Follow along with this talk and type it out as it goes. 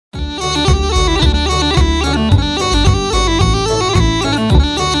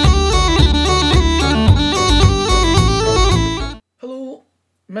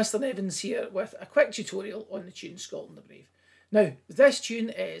Mr. Nevins here with a quick tutorial on the tune Scotland the Brave. Now, this tune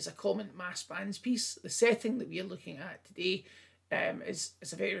is a common mass bands piece. The setting that we are looking at today is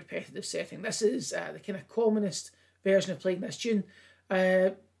a very repetitive setting. This is the kind of commonest version of playing this tune.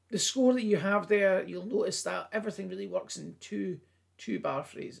 The score that you have there, you'll notice that everything really works in two bar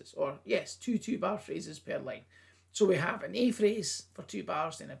phrases, or yes, two bar phrases per line. So we have an A phrase for 2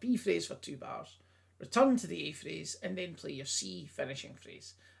 bars, then a B phrase for 2 bars, return to the A phrase, and then play your C finishing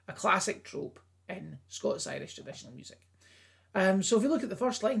phrase. A classic trope in Scots-Irish traditional music. So if we look at the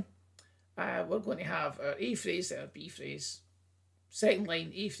first line, we're going to have our A phrase, then our B phrase, second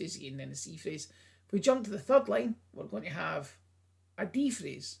line, A phrase again, then a C phrase. If we jump to the third line, we're going to have a D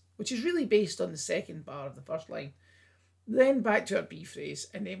phrase, which is really based on the second bar of the first line. Then back to our B phrase,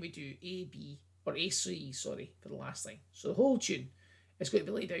 and then we do A, B, or A, C, sorry, for the last line. So the whole tune is going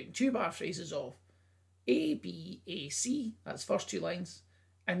to be laid out in 2 bar phrases of A, B, A, C, that's the first 2 lines,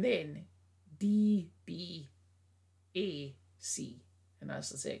 and then D, B, A, C, and that's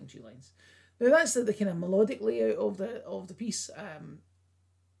the second 2 lines. Now that's the kind of melodic layout of the piece.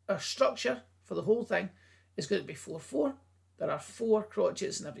 Our structure for the whole thing is going to be 4/4. There are 4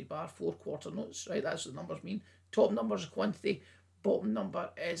 crotchets in every bar, 4 quarter notes, right? That's what the numbers mean. Top number is a quantity, bottom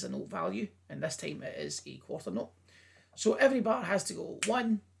number is a note value, and this time it is a quarter note. So every bar has to go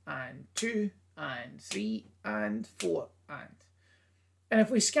 1 and 2 and 3 and 4 and. And if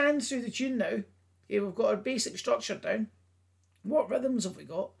we scan through the tune now, okay, we've got our basic structure down. What rhythms have we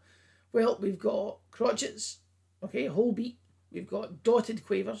got? Well, we've got crotchets, okay, whole beat. We've got dotted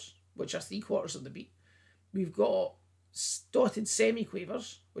quavers, which are 3/4 of the beat. We've got dotted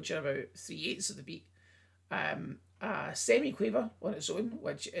semi-quavers, which are about 3/8 of the beat. A semi-quaver on its own,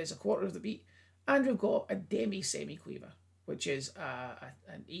 which is 1/4 of the beat. And we've got a demi-semi-quaver, which is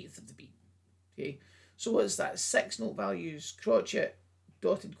an 1/8 of the beat. Okay, so what's that? 6 note values: crotchet,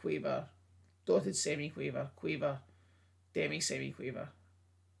 dotted quaver, dotted semi-quaver, quaver, demi-semi-quaver.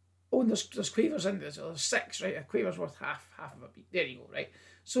 Oh, and there's quavers in there, so there's 6, right? A quaver's worth half of a beat. There you go, right?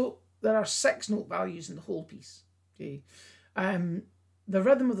 So there are 6 note values in the whole piece. Okay, the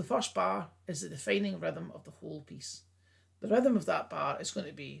rhythm of the first bar is the defining rhythm of the whole piece. The rhythm of that bar is going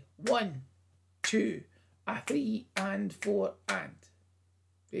to be 1, 2, a 3 and 4 and.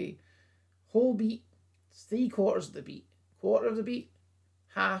 Okay, whole beat, 3/4 of the beat, quarter of the beat,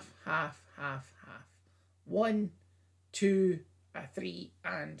 half, half, half, half. 1, 2, a 3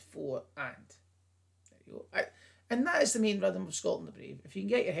 and 4 and. There you go. And that is the main rhythm of Scotland the Brave. If you can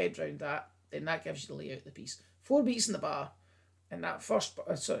get your head around that, then that gives you the layout of the piece. 4 beats in the bar, and that first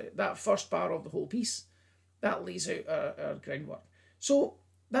bar of the whole piece, that lays out our groundwork. So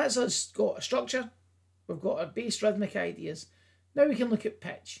that's us got a structure. We've got our base rhythmic ideas. Now we can look at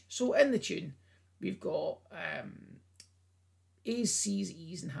pitch. So in the tune, we've got A's, C's,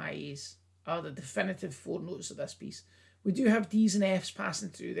 E's and high A's are the definitive 4 notes of this piece. We do have D's and F's passing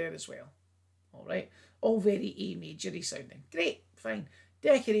through there as well. All right, all very A majory sounding. Great, fine.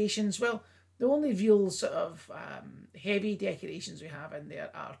 Decorations, well, the only real sort of heavy decorations we have in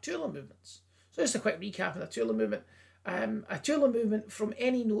there are Taorluath movements. So just a quick recap of the Taorluath movement. A Taorluath movement from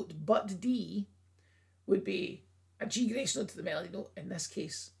any note but D would be a G grace note to the melody note, in this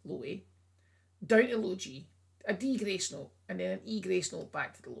case low A, down to low G, a D grace note, and then an E grace note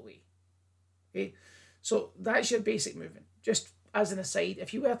back to the low A. Okay, so that's your basic movement. Just as an aside,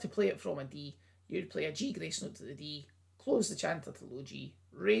 if you were to play it from a D, you'd play a G grace note to the D, close the chanter to low G,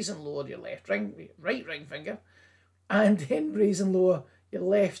 raise and lower your right ring finger, and then raise and lower your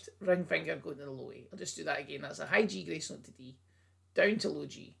left ring finger going to the low A. I'll just do that again. That's a high G grace note to D, down to low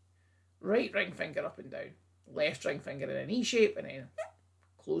G, right ring finger up and down, left ring finger in an E shape, and then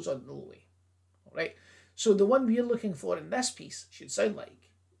close on the low A. All right. So the one we're looking for in this piece should sound like.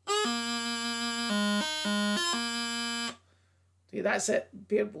 Okay, that's it,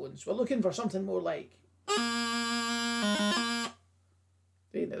 bare bones. We're looking for something more like.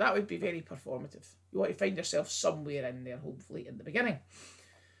 Okay, now that would be very performative. You want to find yourself somewhere in there, hopefully, in the beginning.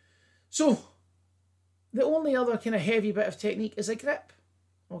 So, the only other kind of heavy bit of technique is a grip.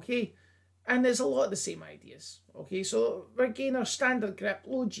 Okay, and there's a lot of the same ideas. Okay, so again, our standard grip,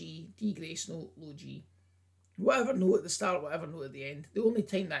 low G, D grace note, low G. Whatever note at the start, whatever note at the end. The only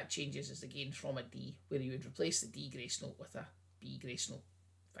time that changes is again from a D, where you would replace the D grace note with a B grace note.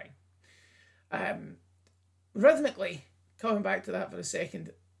 Fine. Rhythmically, coming back to that for a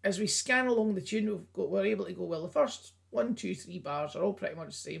second, as we scan along the tune, we're able to go, well, the first 1, 2, 3 bars are all pretty much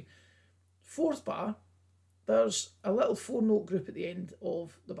the same. 4th bar, there's a little 4 note group at the end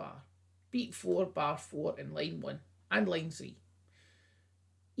of the bar. Beat 4, bar 4 in line 1 and line 3.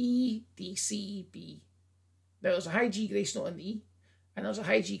 E, D, C, B. Now there's a high G grace note in the E, and there's a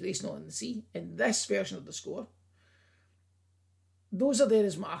high G grace note in the C in this version of the score, those are there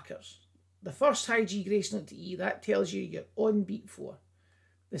as markers. The first high G grace note to E, that tells you you're on beat 4.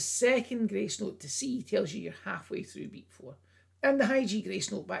 The second grace note to C tells you you're halfway through beat 4. And the high G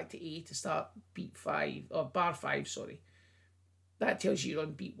grace note back to A to start beat 5, or bar 5, sorry. That tells you you're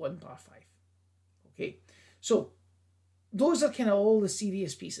on beat 1, bar 5. Okay, so those are kind of all the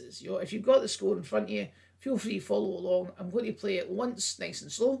serious pieces. You know, if you've got the score in front of you, feel free to follow along. I'm going to play it once nice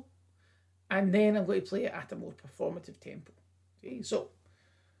and slow, and then I'm going to play it at a more performative tempo. Okay, so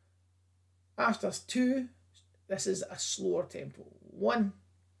after 2, this is a slower tempo. 1,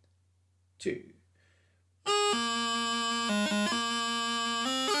 2.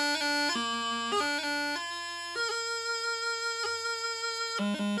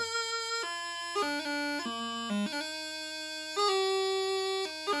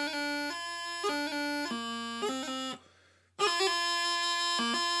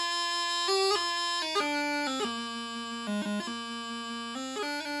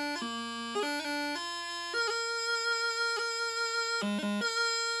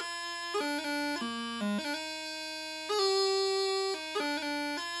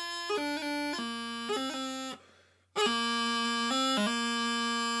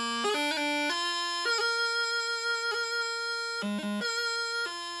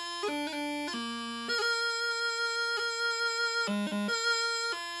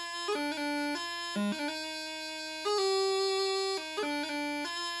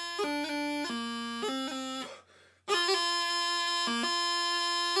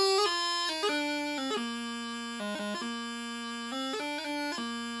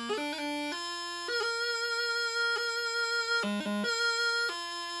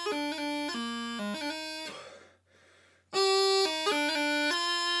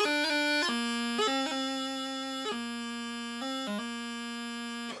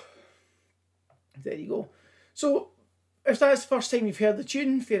 There you go. So if that's the first time you've heard the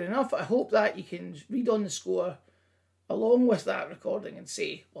tune, fair enough. I hope that you can read on the score along with that recording and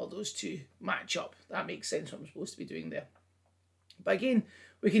say, well, those two match up. That makes sense what I'm supposed to be doing there. But again,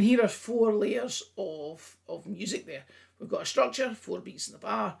 we can hear our 4 layers of music there. We've got a structure, 4 beats in the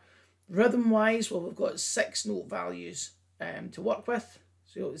bar. Rhythm-wise, well, we've got 6 note values to work with.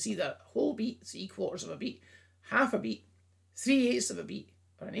 So it's either a whole beat, 3/4 of a beat, half a beat, 3/8 of a beat,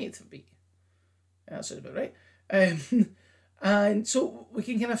 or an 1/8 of a beat. That sounds about right. And so we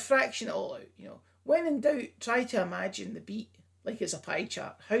can kind of fraction it all out, you know. When in doubt, try to imagine the beat like it's a pie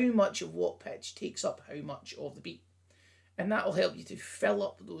chart. How much of what pitch takes up how much of the beat. And that will help you to fill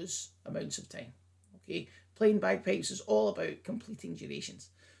up those amounts of time. Okay, playing bagpipes is all about completing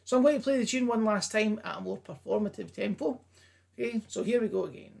durations. So I'm going to play the tune one last time at a more performative tempo. Okay, so here we go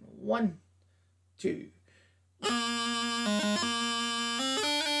again. 1, 2.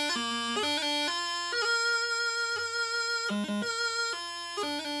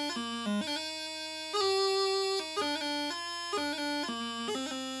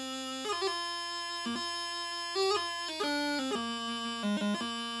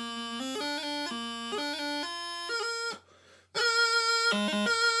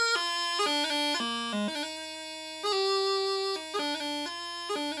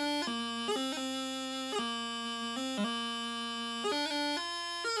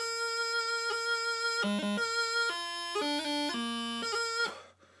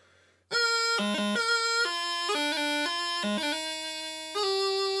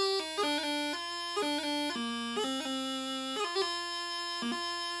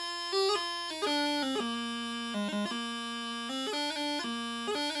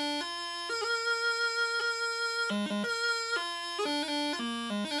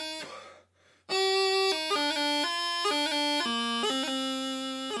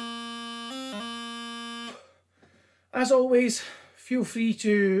 As always, feel free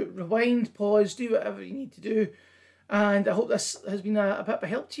to rewind, pause, do whatever you need to do. And I hope this has been a bit of a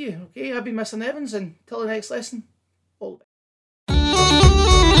help to you. Okay, I've been Mr. Nevins, and till the next lesson, all the best.